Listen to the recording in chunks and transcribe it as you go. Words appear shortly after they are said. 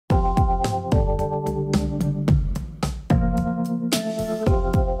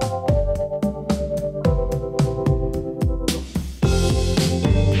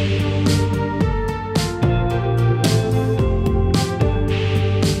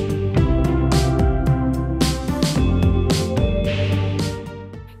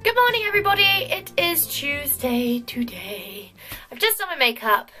day today. I've just done my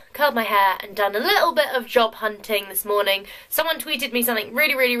makeup, curled my hair and done a little bit of job hunting this morning. Someone tweeted me something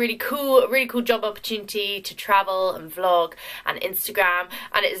really cool, a really cool job opportunity to travel and vlog and Instagram,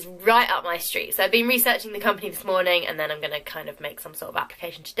 and it is right up my street. So I've been researching the company this morning and then I'm going to kind of make some sort of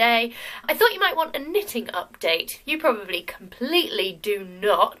application today. I thought you might want a knitting update. You probably completely do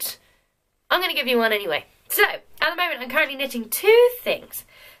not. I'm going to give you one anyway. So, at the moment I'm currently knitting two things.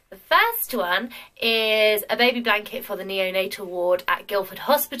 The first one is a baby blanket for the neonatal ward at Guildford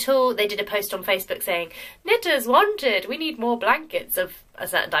Hospital. They did a post on Facebook saying, "Knitters wanted, we need more blankets of a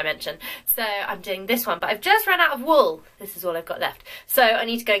certain dimension." So I'm doing this one, but I've just run out of wool. This is all I've got left. So I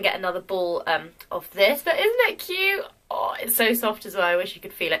need to go and get another ball of this, but isn't it cute? Oh, it's so soft as well, I wish you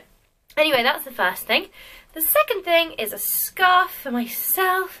could feel it. Anyway, that's the first thing. The second thing is a scarf for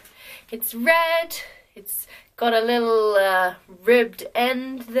myself. It's red, it's got a little ribbed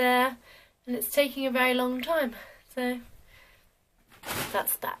end there, and it's taking a very long time, so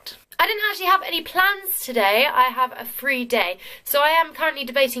that's that. I didn't actually have any plans today. I have a free day, so I am currently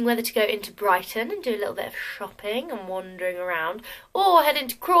debating whether to go into Brighton and do a little bit of shopping and wandering around, or head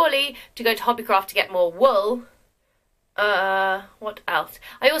into Crawley to go to Hobbycraft to get more wool. What else?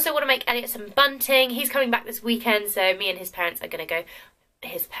 I also want to make Elliot some bunting. He's coming back this weekend, so me and his parents are going to go,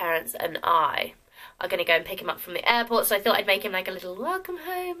 his parents and I are going to go and pick him up from the airport, so I thought I'd make him like a little welcome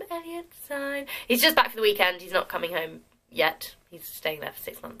home Elliot sign. He's just back for the weekend, he's not coming home yet. He's staying there for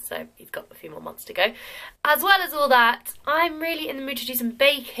 6 months, so he's got a few more months to go. As well as all that, I'm really in the mood to do some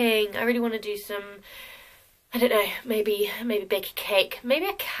baking. I really want to do some, I don't know, maybe bake a cake. Maybe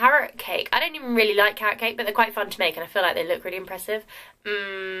a carrot cake. I don't even really like carrot cake, but they're quite fun to make and I feel like they look really impressive.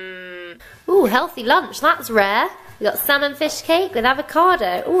 Ooh, healthy lunch, that's rare. We got salmon fish cake with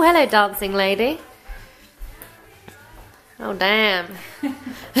avocado. Ooh, hello dancing lady. Oh damn.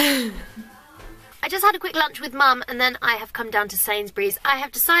 I just had a quick lunch with Mum and then I have come down to Sainsbury's. I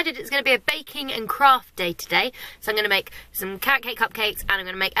have decided it's going to be a baking and craft day today. So I'm going to make some carrot cake cupcakes and I'm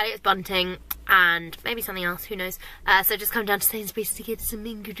going to make Elliot's bunting and maybe something else, who knows. So just come down to Sainsbury's to get some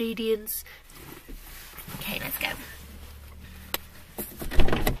ingredients. Okay, let's go.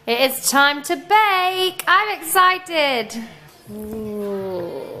 It is time to bake! I'm excited!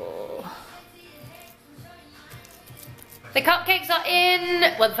 Ooh. The cupcakes are in.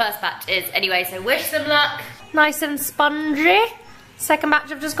 Well, the first batch is anyway, so wish them luck. Nice and spongy. Second batch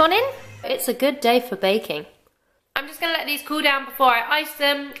have just gone in. It's a good day for baking. I'm just going to let these cool down before I ice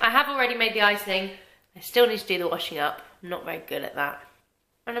them. I have already made the icing. I still need to do the washing up. I'm not very good at that.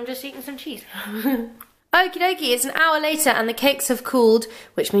 And I'm just eating some cheese. Okie dokie, it's an hour later and the cakes have cooled,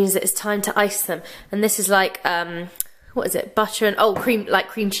 which means that it's time to ice them. And this is like, what is it? Butter and, oh, cream, like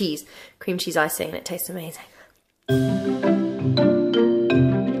cream cheese. Cream cheese icing, and it tastes amazing.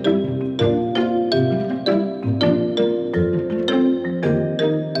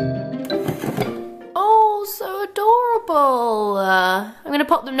 Oh, so adorable. I'm going to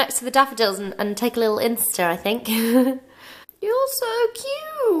pop them next to the daffodils and take a little Insta, I think. You're so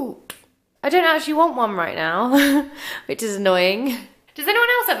cute. I don't actually want one right now, which is annoying. Does anyone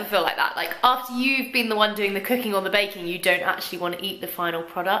else ever feel like that? Like, after you've been the one doing the cooking or the baking, you don't actually want to eat the final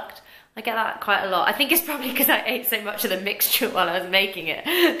product? I get that quite a lot. I think it's probably because I ate so much of the mixture while I was making it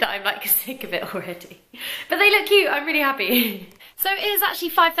that I'm like sick of it already. But they look cute, I'm really happy. So it is actually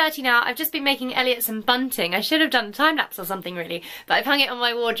 5:30 now. I've just been making Elliot some bunting. I should have done a time lapse or something really, but I've hung it on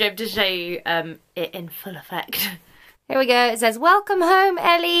my wardrobe to show you it in full effect. Here we go, it says, "Welcome home,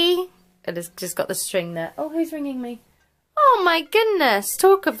 Ellie." And it's just got the string there. Oh, who's ringing me? Oh my goodness,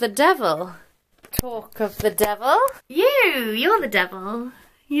 talk of the devil. Talk of the devil? You're the devil.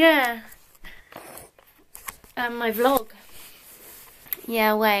 Yeah. My vlog.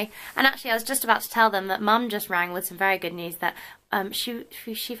 Yeah, way. And actually I was just about to tell them that Mum just rang with some very good news that she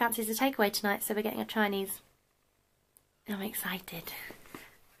fancies a takeaway tonight, so we're getting a Chinese. I'm excited.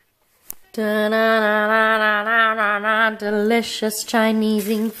 Delicious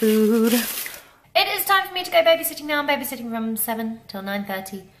Chinese food. It is time for me to go babysitting now. I'm babysitting from 7 till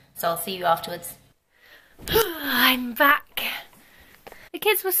 9:30, so I'll see you afterwards. I'm back. The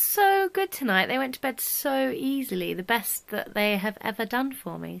kids were so good tonight. They went to bed so easily. The best that they have ever done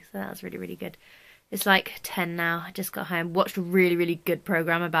for me. So that was really good. It's like 10 now. I just got home, watched a really good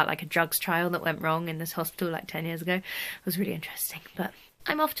program about like a drugs trial that went wrong in this hospital like 10 years ago. It was really interesting. But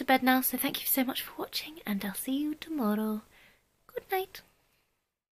I'm off to bed now, so thank you so much for watching and I'll see you tomorrow. Good night.